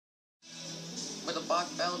for the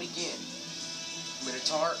bot battle again.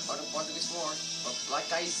 Minotaur on the one against more, but Black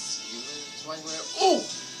Ice using one where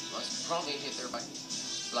was probably hit there by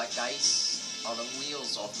Black Ice on the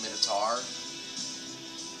wheels of Minotaur.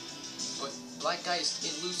 But Black Ice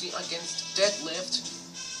is losing against Deadlift.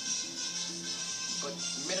 But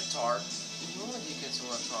Minotaur, you know what he gets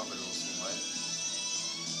on top of those one.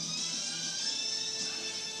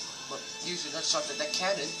 But using that shot at that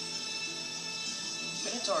cannon,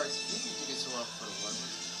 Minotaur is really to get on for the one.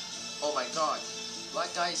 Oh my god, Black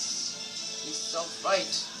Ice is so right.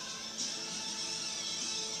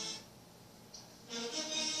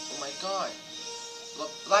 Oh my god,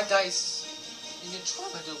 Black Ice, and you're trying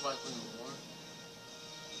to do right with more.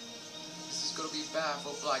 This is gonna be bad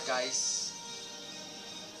for Black Ice.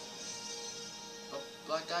 But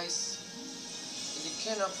Black Ice, and you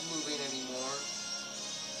cannot move in anymore.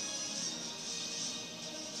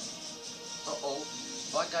 Uh-oh,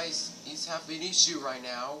 Black Ice is having an issue right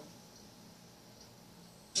now.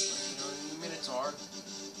 Minotaur.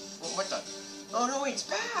 Oh, what the? Oh no, it's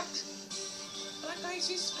back! Black Ice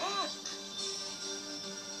is back!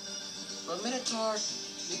 But Minotaur,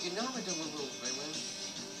 you cannot do a move, man.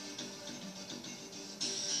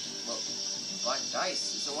 Well, Black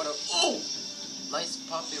Ice is the one of. Oh! Nice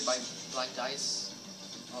pop there by Black Ice.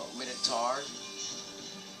 Oh, Minotaur.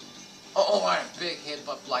 Oh, what a big hit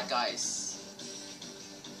by Black Ice.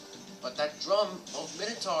 But that drum of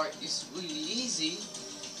Minotaur is really easy.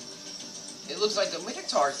 It looks like the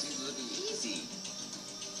Minotaur is really easy.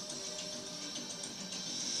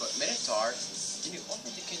 But Minotaur, can you open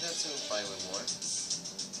the kid that's in fight with more?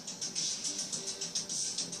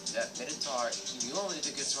 That Minotaur, can you only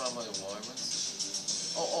to get around by the war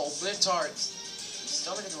ones? Oh, Minotaur, he's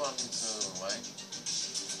starting to go up into the way.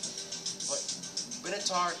 But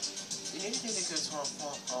Minotaur, you need to get around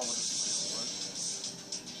all with the war.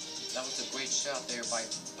 That was a great shot there by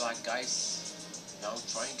Black Ice. Now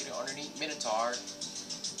try and get it underneath Minotaur.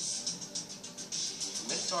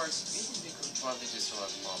 Minotaur's really big control to just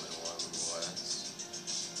have common one was.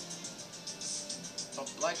 But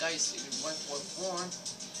Black Ice in one point form.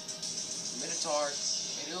 Minotaur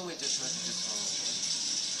and he'll be just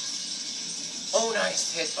oh,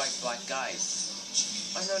 nice hit by Black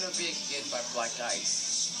Ice. Another big hit by Black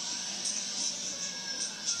Ice.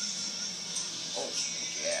 Oh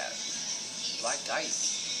yeah. Black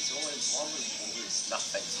Ice. Only one move is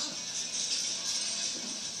nothing.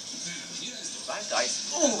 Black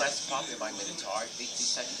Ice, oh, that's probably my Minotaur.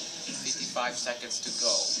 55 seconds to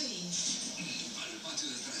go.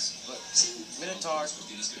 But Minotaur,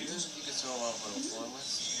 you can throw out for the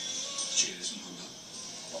performance.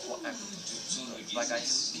 What happened to Black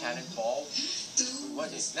Ice cannonball?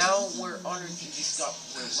 What is now we're on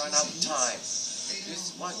we're run out of time.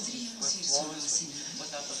 This one performance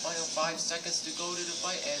without the final 5 seconds to go to the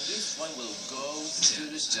fight, and this one will go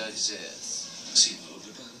to the judges. Si no lo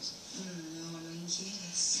preparas, no lo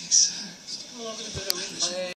quieres. Exacto.